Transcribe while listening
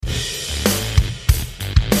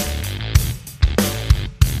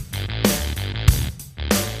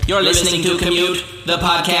You're listening to Commute, the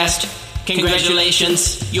podcast.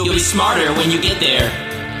 Congratulations, you'll be smarter when you get there.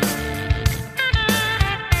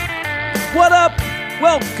 What up?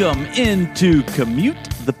 Welcome into Commute,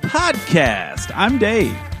 the podcast. I'm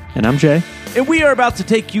Dave. And I'm Jay. And we are about to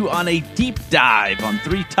take you on a deep dive on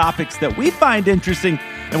 3 topics that we find interesting,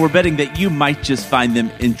 and we're betting that you might just find them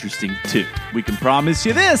interesting too. We can promise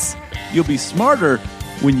you this: you'll be smarter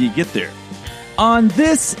when you get there. On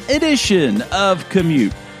this edition of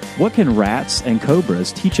Commute, what can rats and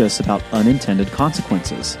cobras teach us about unintended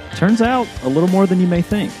consequences? Turns out a little more than you may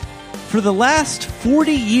think. For the last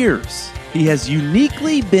 40 years, he has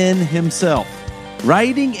uniquely been himself,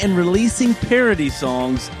 writing and releasing parody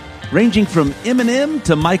songs ranging from Eminem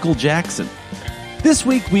to Michael Jackson. This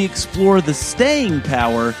week, we explore the staying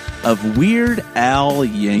power of Weird Al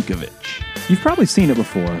Yankovic. You've probably seen it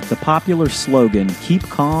before, the popular slogan, "Keep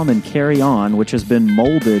calm and carry on," which has been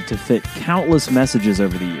molded to fit countless messages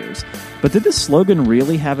over the years. But did this slogan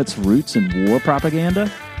really have its roots in war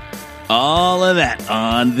propaganda? All of that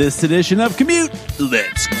on this edition of Commute.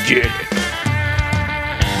 Let's get it.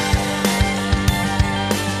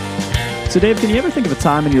 So, Dave, can you ever think of a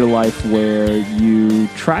time in your life where you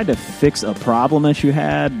tried to fix a problem that you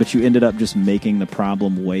had, but you ended up just making the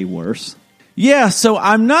problem way worse? Yeah, so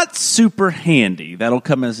I'm not super handy. That'll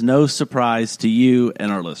come as no surprise to you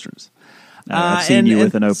and our listeners. I've seen you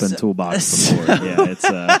with an open toolbox before. Yeah, it's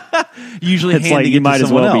usually it's like you might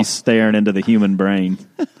as well be staring into the human brain.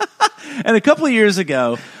 And a couple of years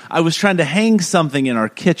ago, I was trying to hang something in our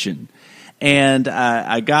kitchen, and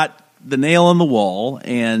I got the nail in the wall,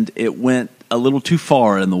 and it went a little too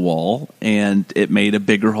far in the wall, and it made a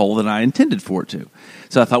bigger hole than I intended for it to.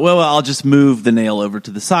 So I thought, well, I'll just move the nail over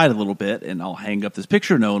to the side a little bit, and I'll hang up this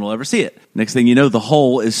picture. No one will ever see it. Next thing you know, the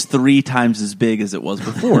hole is 3 times as big as it was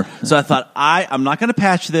before. So I thought, I'm not going to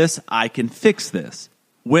patch this. I can fix this.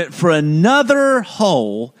 Went for another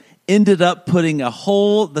hole, ended up putting a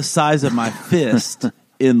hole the size of my fist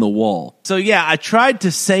in the wall. So yeah, I tried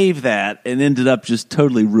to save that and ended up just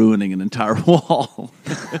totally ruining an entire wall.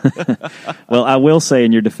 Well, I will say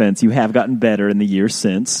in your defense, you have gotten better in the years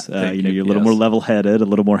since. You're a little more level-headed, a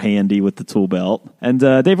little more handy with the tool belt. And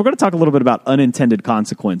Dave, we're going to talk a little bit about unintended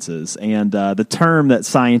consequences and the term that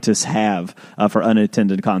scientists have for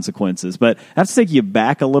unintended consequences. But I have to take you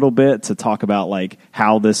back a little bit to talk about like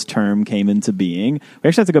how this term came into being. We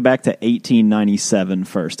actually have to go back to 1897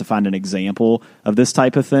 first to find an example of this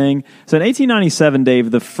type of thing. So in 1897,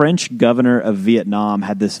 Dave, the French governor of Vietnam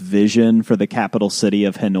had this vision for the capital city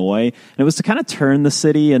of Hanoi, and it was to kind of turn the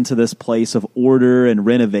city into this place of order and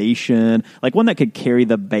renovation, like one that could carry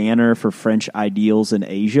the banner for French ideals in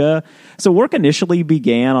Asia. So work initially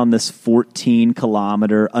began on this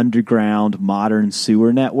 14-kilometer underground modern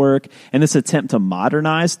sewer network and this attempt to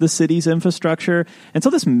modernize the city's infrastructure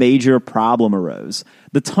until this major problem arose.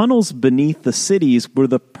 The tunnels beneath the cities were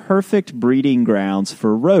the perfect breeding grounds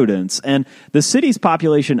for rodents, and the city's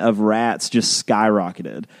population of rats just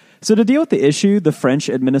skyrocketed. So to deal with the issue, the French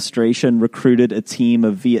administration recruited a team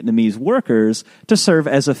of Vietnamese workers to serve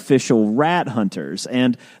as official rat hunters,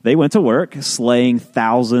 and they went to work slaying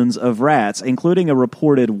thousands of rats, including a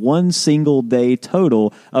reported one single day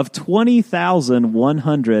total of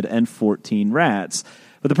 20,114 rats.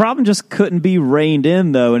 But the problem just couldn't be reined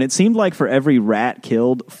in, though, and it seemed like for every rat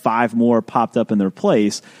killed, 5 more popped up in their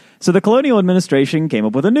place. So the colonial administration came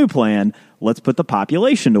up with a new plan. Let's put the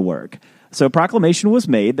population to work. So a proclamation was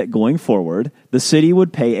made that going forward, the city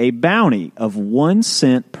would pay a bounty of 1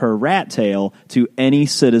 cent per rat tail to any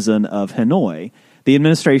citizen of Hanoi. The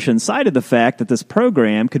administration cited the fact that this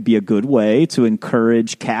program could be a good way to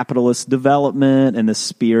encourage capitalist development and the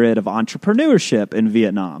spirit of entrepreneurship in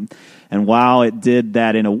Vietnam. And while it did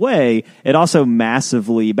that in a way, it also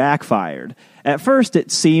massively backfired. At first,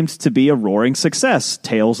 it seemed to be a roaring success.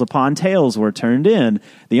 Tails upon tails were turned in.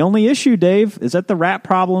 The only issue, Dave, is that the rat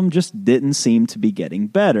problem just didn't seem to be getting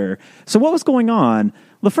better. So what was going on?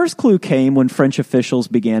 The first clue came when French officials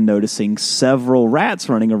began noticing several rats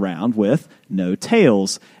running around with no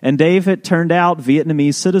tails. And Dave, it turned out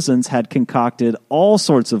Vietnamese citizens had concocted all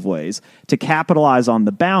sorts of ways to capitalize on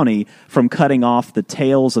the bounty, from cutting off the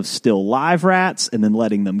tails of still live rats and then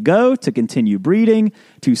letting them go to continue breeding,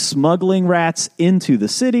 to smuggling rats into the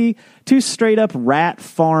city, to straight up rat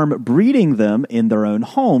farm breeding them in their own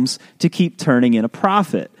homes to keep turning in a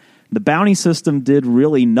profit. The bounty system did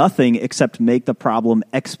really nothing except make the problem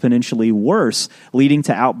exponentially worse, leading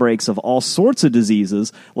to outbreaks of all sorts of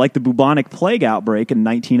diseases, like the bubonic plague outbreak in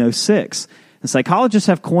 1906. The psychologists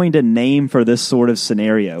have coined a name for this sort of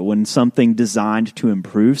scenario when something designed to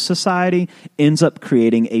improve society ends up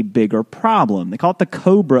creating a bigger problem. They call it the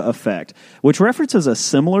Cobra effect, which references a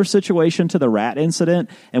similar situation to the rat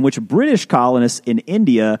incident in which British colonists in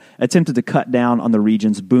India attempted to cut down on the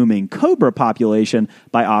region's booming cobra population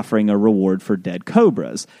by offering a reward for dead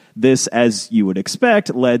cobras. This, as you would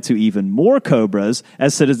expect, led to even more cobras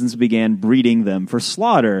as citizens began breeding them for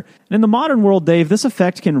slaughter. And in the modern world, Dave, this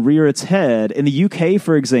effect can rear its head. In the UK,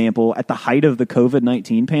 for example, at the height of the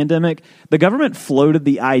COVID-19 pandemic, the government floated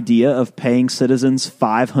the idea of paying citizens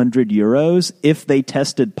 500 euros if they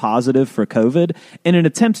tested positive for COVID in an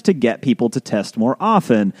attempt to get people to test more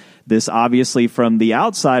often. This obviously, from the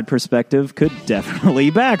outside perspective, could definitely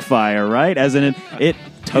backfire, right? As in, it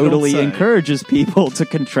totally encourages people to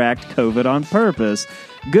contract COVID on purpose.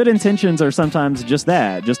 Good intentions are sometimes just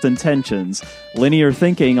that, just intentions. Linear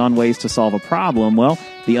thinking on ways to solve a problem, well,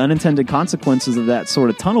 the unintended consequences of that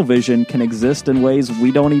sort of tunnel vision can exist in ways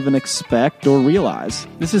we don't even expect or realize.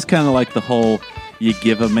 This is kind of like the whole, you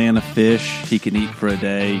give a man a fish, he can eat for a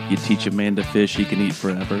day. You teach a man to fish, he can eat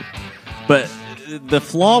forever. But the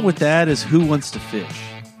flaw with that is, who wants to fish?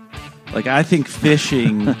 Like, I think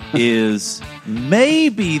fishing is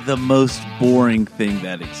maybe the most boring thing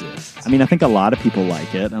that exists. I mean, I think a lot of people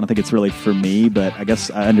like it. I don't think it's really for me, but I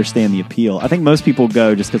guess I understand the appeal. I think most people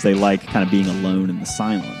go just because they like kind of being alone in the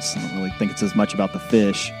silence. I don't really think it's as much about the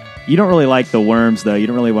fish. You don't really like the worms, though. You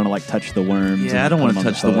don't really want to, like, touch the worms. Yeah, I don't want to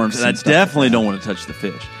touch the worms, and I definitely don't want to touch the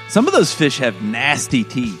fish. Some of those fish have nasty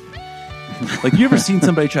teeth. Like, you ever seen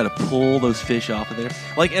somebody try to pull those fish off of there?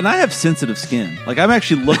 Like, and I have sensitive skin. Like, I'm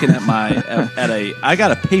actually looking at I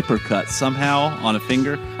got a paper cut somehow on a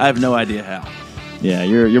finger. I have no idea how. Yeah,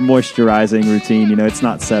 your moisturizing routine, you know, it's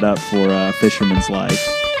not set up for a fisherman's life.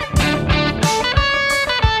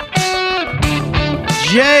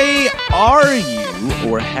 Jay, are you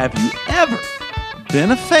or have you ever been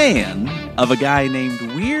a fan of a guy named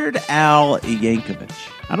Weird Al Yankovic?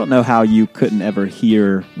 I don't know how you couldn't ever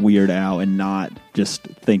hear Weird Al and not just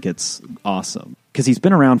think it's awesome. Because he's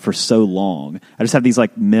been around for so long. I just have these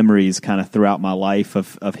like memories kind of throughout my life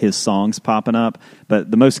of his songs popping up.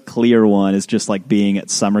 But the most clear one is just like being at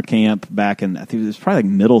summer camp back in, I think it was probably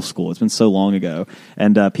like middle school. It's been so long ago.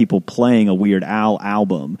 And people playing a Weird Al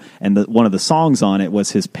album. And one of the songs on it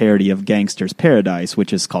was his parody of Gangsta's Paradise,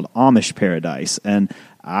 which is called Amish Paradise. And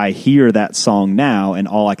I hear that song now, and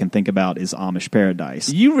all I can think about is Amish Paradise.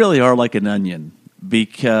 You really are like an onion,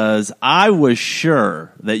 because I was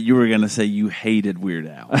sure that you were going to say you hated Weird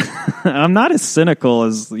Al. I'm not as cynical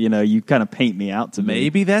as, you know, you kind of paint me out to be.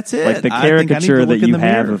 Maybe that's it. Like the caricature that you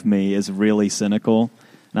have of me is really cynical.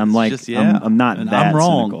 And I'm like, I'm not and that I'm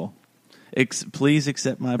wrong. Cynical. Please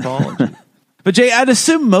accept my apology. But Jay, I'd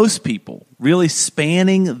assume most people really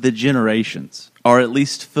spanning the generations are at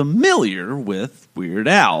least familiar with Weird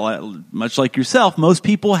Al. Much like yourself, most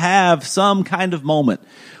people have some kind of moment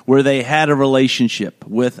where they had a relationship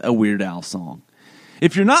with a Weird Al song.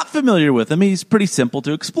 If you're not familiar with him, he's pretty simple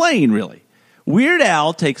to explain, really. Weird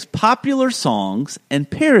Al takes popular songs and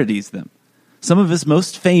parodies them. Some of his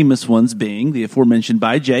most famous ones being the aforementioned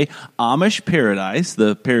by Jay, Amish Paradise,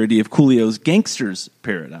 the parody of Coolio's Gangsta's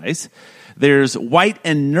Paradise. There's White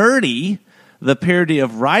and Nerdy, the parody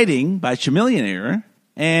of Riding by Chamillionaire.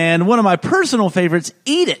 And one of my personal favorites,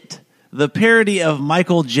 Eat It, the parody of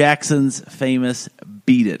Michael Jackson's famous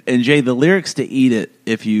Beat It. And Jay, the lyrics to Eat It,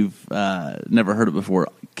 if you've never heard it before,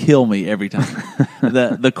 kill me every time.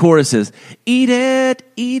 The chorus is, eat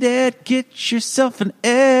it, get yourself an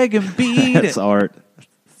egg and beat it. It's art.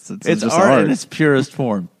 It's art in its purest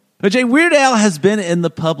form. But Jay, Weird Al has been in the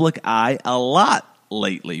public eye a lot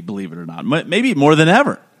lately, believe it or not. Maybe more than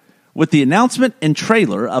ever. With the announcement and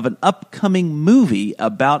trailer of an upcoming movie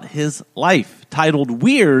about his life titled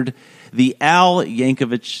Weird, the Al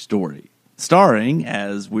Yankovic Story. Starring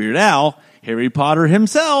as Weird Al, Harry Potter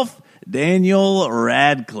himself, Daniel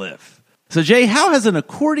Radcliffe. So Jay, how has an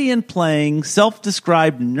accordion-playing,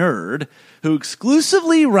 self-described nerd who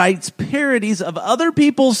exclusively writes parodies of other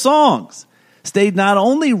people's songs stayed not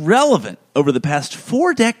only relevant over the past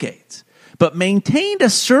 4 decades, but maintained a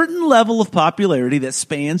certain level of popularity that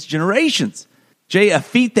spans generations? Jay, a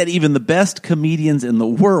feat that even the best comedians in the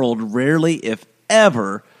world rarely, if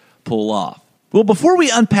ever, pull off. Well, before we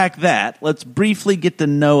unpack that, let's briefly get to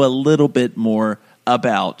know a little bit more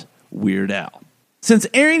about Weird Al. Since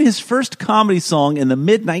airing his first comedy song in the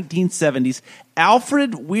mid-1970s,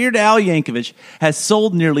 Alfred Weird Al Yankovic has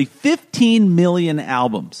sold nearly 15 million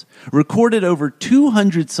albums, recorded over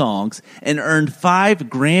 200 songs, and earned 5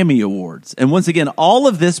 Grammy Awards. And once again, all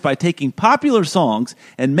of this by taking popular songs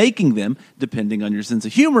and making them, depending on your sense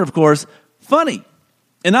of humor, of course, funny.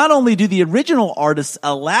 And not only do the original artists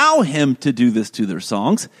allow him to do this to their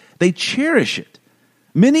songs, they cherish it.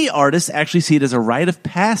 Many artists actually see it as a rite of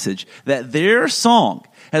passage that their song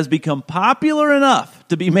has become popular enough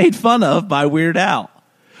to be made fun of by Weird Al.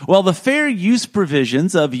 While the fair use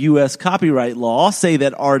provisions of U.S. copyright law say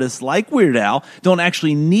that artists like Weird Al don't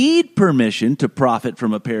actually need permission to profit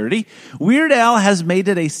from a parody, Weird Al has made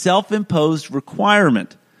it a self-imposed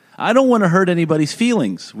requirement. I don't want to hurt anybody's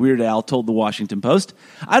feelings, Weird Al told the Washington Post.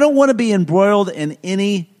 I don't want to be embroiled in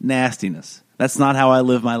any nastiness. That's not how I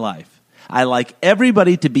live my life. I like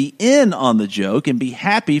everybody to be in on the joke and be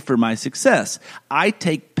happy for my success. I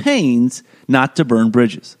take pains not to burn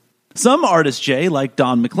bridges. Some artists, Jay, like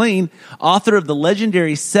Don McLean, author of the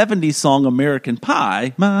legendary 70s song American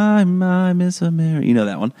Pie, My Miss America, you know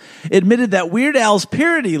that one, admitted that Weird Al's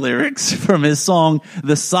parody lyrics from his song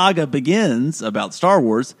The Saga Begins about Star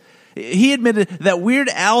Wars, he admitted that Weird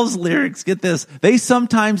Al's lyrics, get this, they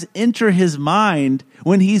sometimes enter his mind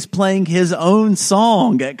when he's playing his own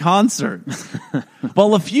song at concerts.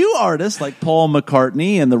 While a few artists like Paul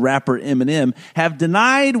McCartney and the rapper Eminem have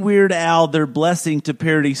denied Weird Al their blessing to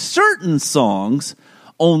parody certain songs,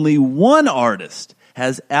 only one artist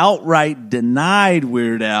has outright denied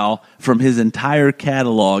Weird Al from his entire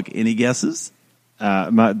catalog. Any guesses?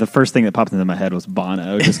 The first thing that popped into my head was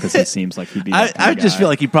Bono, just because he seems like he'd be. I just feel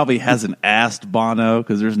like he probably hasn't asked Bono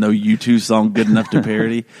because there's no U2 song good enough to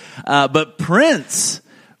parody. But Prince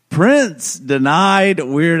denied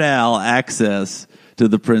Weird Al access to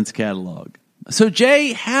the Prince catalog. So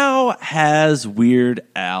Jay, how has Weird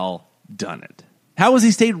Al done it? How has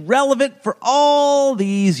he stayed relevant for all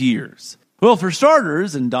these years? Well, for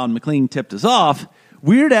starters, and Don McLean tipped us off,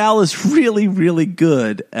 Weird Al is really, really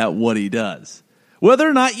good at what he does. Whether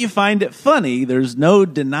or not you find it funny, there's no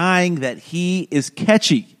denying that he is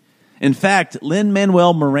catchy. In fact,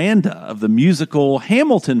 Lin-Manuel Miranda of the musical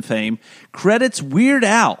Hamilton fame credits Weird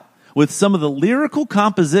Al with some of the lyrical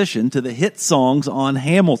composition to the hit songs on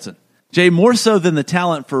Hamilton. Jay, more so than the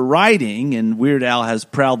talent for writing, and Weird Al has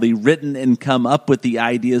proudly written and come up with the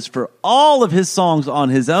ideas for all of his songs on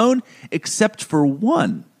his own, except for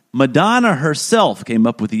one. Madonna herself came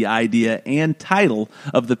up with the idea and title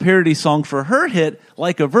of the parody song for her hit,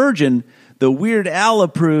 Like a Virgin, the Weird Al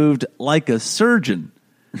approved Like a Surgeon.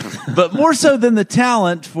 But more so than the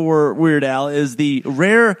talent for Weird Al is the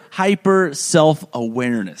rare hyper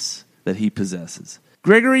self-awareness that he possesses.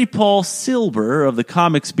 Gregory Paul Silber of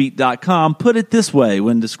thecomicsbeat.com put it this way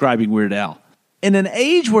when describing Weird Al. In an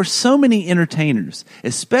age where so many entertainers,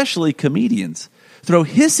 especially comedians, throw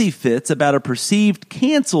hissy fits about a perceived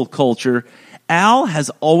cancel culture, Al has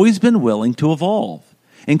always been willing to evolve,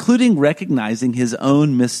 including recognizing his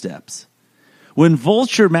own missteps. When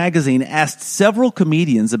Vulture magazine asked several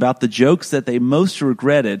comedians about the jokes that they most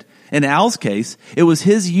regretted, in Al's case, it was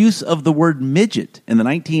his use of the word midget in the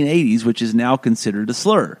 1980s, which is now considered a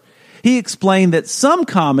slur. He explained that some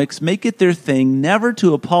comics make it their thing never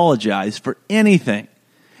to apologize for anything.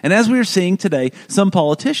 And as we are seeing today, some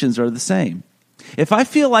politicians are the same. If I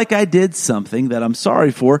feel like I did something that I'm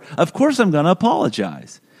sorry for, of course I'm going to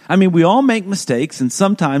apologize. I mean, we all make mistakes, and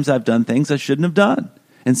sometimes I've done things I shouldn't have done.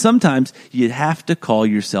 And sometimes you have to call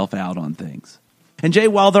yourself out on things. And Jay,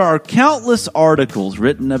 while there are countless articles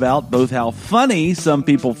written about both how funny some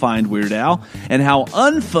people find Weird Al and how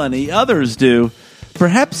unfunny others do,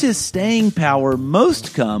 perhaps his staying power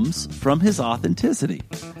most comes from his authenticity.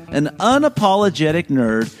 An unapologetic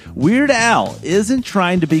nerd, Weird Al isn't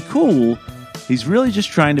trying to be cool. He's really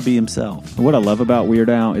just trying to be himself. What I love about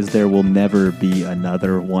Weird Al is there will never be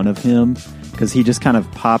another one of him, because he just kind of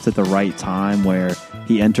popped at the right time where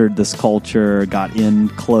he entered this culture, got in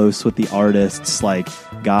close with the artists, like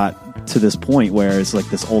got to this point where it's like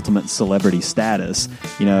this ultimate celebrity status.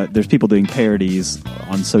 You know, there's people doing parodies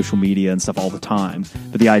on social media and stuff all the time,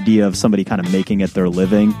 but the idea of somebody kind of making it their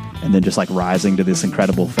living and then just like rising to this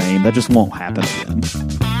incredible fame, that just won't happen again.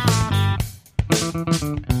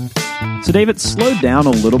 So, Dave, it slowed down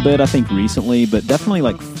a little bit, I think, recently, but definitely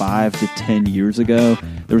like 5 to 10 years ago,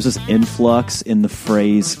 there was this influx in the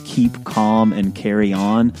phrase keep calm and carry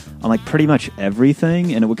on like pretty much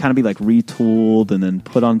everything, and it would kind of be like retooled and then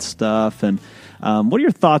put on stuff. And what are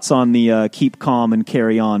your thoughts on the keep calm and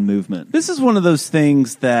carry on movement? This is one of those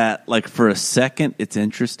things that, like, for a second, it's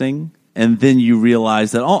interesting, and then you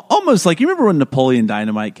realize that almost like, you remember when Napoleon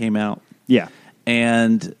Dynamite came out? Yeah.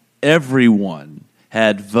 And everyone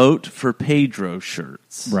had Vote for Pedro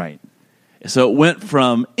shirts. Right. So it went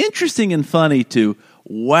from interesting and funny to,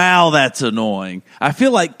 wow, that's annoying. I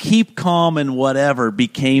feel like keep calm and whatever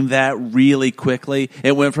became that really quickly.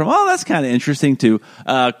 It went from, oh, that's kind of interesting to,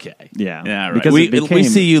 okay. Yeah. Right. Because we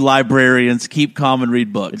see you librarians, keep calm and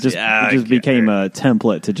read books. It just became a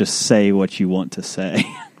template to just say what you want to say,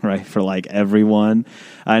 right, for like everyone.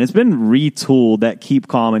 And it's been retooled, that keep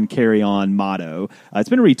calm and carry on motto. It's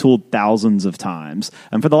been retooled thousands of times.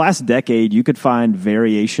 And for the last decade, you could find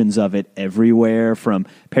variations of it everywhere, from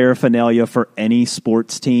paraphernalia for any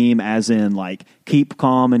sports team, as in like keep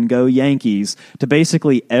calm and go Yankees, to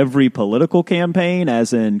basically every political campaign,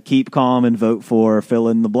 as in keep calm and vote for fill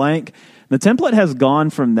in the blank. The template has gone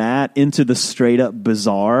from that into the straight-up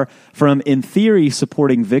bizarre, from, in theory,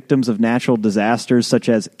 supporting victims of natural disasters such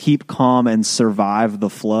as keep calm and survive the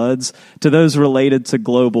floods, to those related to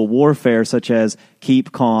global warfare such as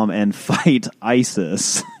keep calm and fight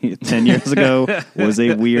ISIS. 10 years ago was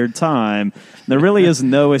a weird time. There really is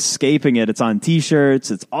no escaping it. It's on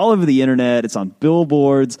T-shirts. It's all over the internet. It's on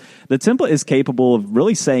billboards. The template is capable of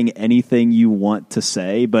really saying anything you want to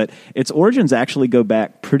say, but its origins actually go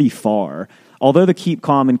back pretty far. Although the Keep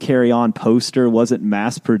Calm and Carry On poster wasn't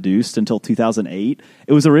mass-produced until 2008,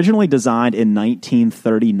 it was originally designed in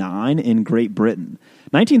 1939 in Great Britain.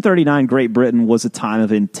 1939 Great Britain was a time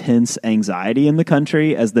of intense anxiety in the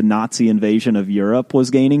country as the Nazi invasion of Europe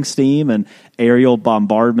was gaining steam, and aerial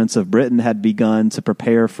bombardments of Britain had begun to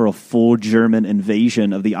prepare for a full German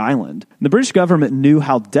invasion of the island. The British government knew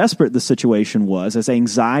how desperate the situation was as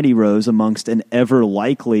anxiety rose amongst an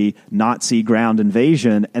ever-likely Nazi ground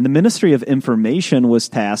invasion, and the Ministry of Information was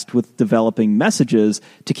tasked with developing messages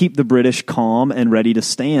to keep the British calm and ready to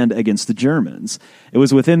stand against the Germans. It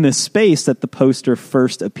was within this space that the poster first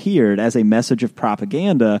appeared as a message of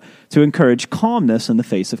propaganda to encourage calmness in the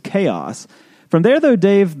face of chaos. From there, though,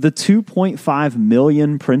 Dave, the 2.5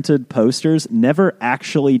 million printed posters never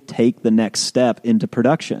actually take the next step into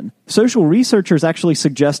production. Social researchers actually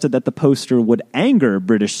suggested that the poster would anger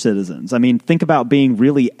British citizens. I mean, think about being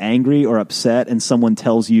really angry or upset and someone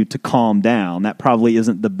tells you to calm down. That probably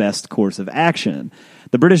isn't the best course of action.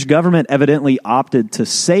 The British government evidently opted to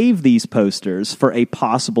save these posters for a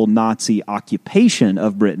possible Nazi occupation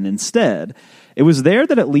of Britain instead. It was there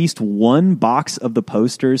that at least one box of the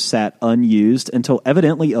posters sat unused until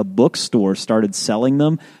evidently a bookstore started selling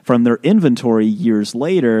them from their inventory years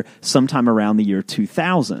later, sometime around the year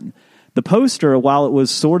 2000. The poster, while it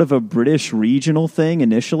was sort of a British regional thing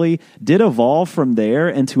initially, did evolve from there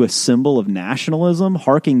into a symbol of nationalism,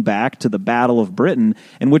 harking back to the Battle of Britain,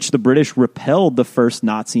 in which the British repelled the first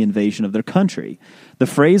Nazi invasion of their country. The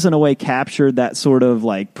phrase, in a way, captured that sort of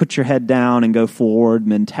like put your head down and go forward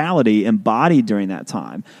mentality embodied during that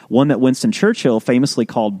time, one that Winston Churchill famously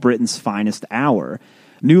called Britain's finest hour.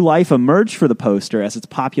 New life emerged for the poster as its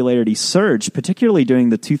popularity surged, particularly during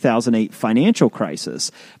the 2008 financial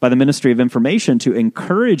crisis, by the Ministry of Information to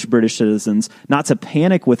encourage British citizens not to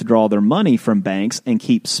panic withdraw their money from banks and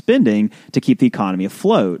keep spending to keep the economy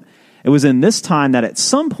afloat. It was in this time that at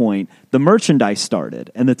some point the merchandise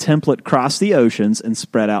started and the template crossed the oceans and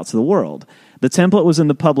spread out to the world. The template was in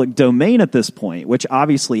the public domain at this point, which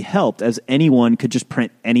obviously helped as anyone could just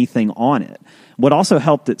print anything on it. What also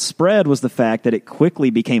helped it spread was the fact that it quickly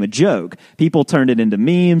became a joke. People turned it into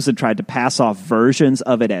memes and tried to pass off versions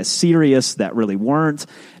of it as serious that really weren't.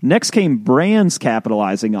 Next came brands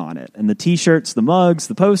capitalizing on it, and the t-shirts, the mugs,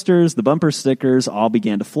 the posters, the bumper stickers all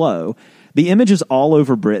began to flow. The image is all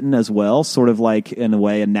over Britain as well, sort of like, in a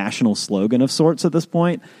way, a national slogan of sorts at this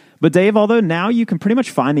point. But Dave, although now you can pretty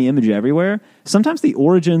much find the image everywhere, sometimes the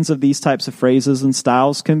origins of these types of phrases and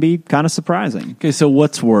styles can be kind of surprising. Okay, so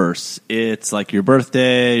what's worse? It's like your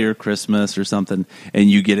birthday or Christmas or something,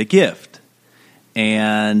 and you get a gift,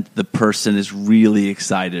 and the person is really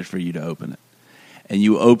excited for you to open it. And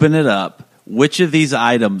you open it up. Which of these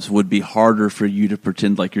items would be harder for you to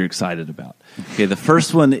pretend like you're excited about? Okay, the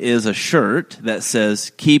first one is a shirt that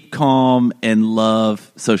says, keep calm and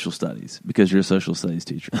love social studies, because you're a social studies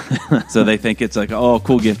teacher. So they think it's like, oh,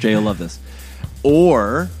 cool gift, Jay will love this.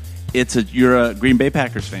 Or you're a Green Bay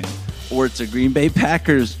Packers fan. Or it's a Green Bay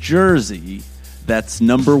Packers jersey that's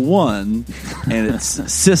number 1, and it's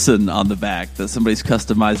Sisson on the back, that somebody's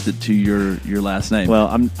customized it to your last name. Well,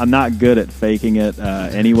 I'm not good at faking it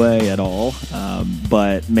anyway at all.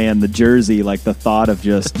 But, man, the jersey, like the thought of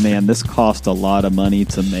just, man, this cost a lot of money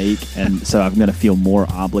to make, and so I'm going to feel more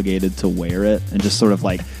obligated to wear it, and just sort of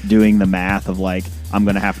like doing the math of like, I'm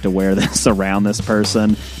going to have to wear this around this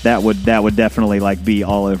person. That would definitely like be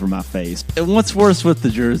all over my face. And what's worse with the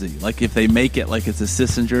jersey? Like if they make it like it's a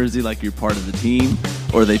Sisson jersey, like you're part of the team,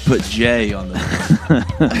 or they put J on the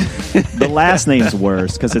The last name's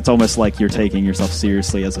worse because it's almost like you're taking yourself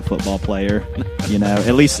seriously as a football player. You know,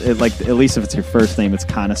 at least if it's your first name, it's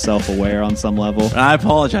kind of self-aware on some level. I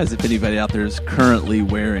apologize if anybody out there is currently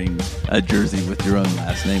wearing a jersey with your own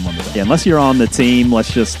last name on the back. Yeah, unless you're on the team,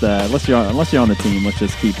 let's just unless you're on the team, let's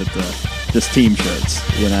just keep it just team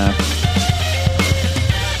shirts. You know.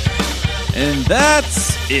 And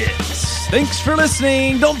that's it. Thanks for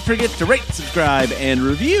listening. Don't forget to rate, subscribe, and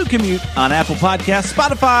review Commute on Apple Podcasts,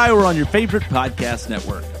 Spotify, or on your favorite podcast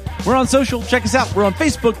network. We're on social. Check us out. We're on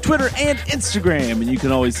Facebook, Twitter, and Instagram. And you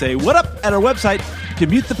can always say what up at our website,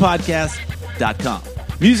 commutethepodcast.com.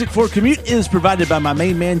 Music for Commute is provided by my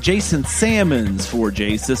main man, Jason Sammons. For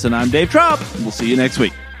Jason, and I'm Dave Traub. We'll see you next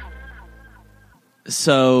week.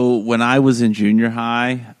 So when I was in junior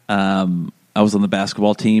high, I was on the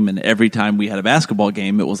basketball team, and every time we had a basketball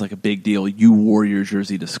game, it was like a big deal. You wore your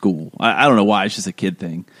jersey to school. I don't know why. It's just a kid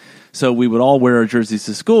thing. So we would all wear our jerseys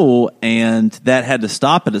to school, and that had to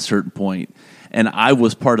stop at a certain point. And I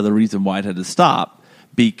was part of the reason why it had to stop,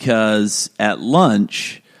 because at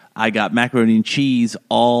lunch, I got macaroni and cheese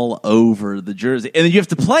all over the jersey. And then you have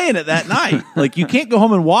to play in it that night. Like, you can't go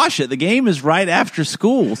home and wash it. The game is right after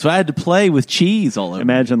school. So I had to play with cheese all over.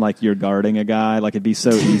 Imagine, like, you're guarding a guy. Like, it'd be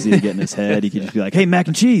so easy to get in his head. He could just be like, hey, mac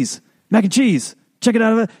and cheese. Check it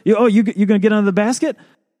out of it. You going to get under the basket?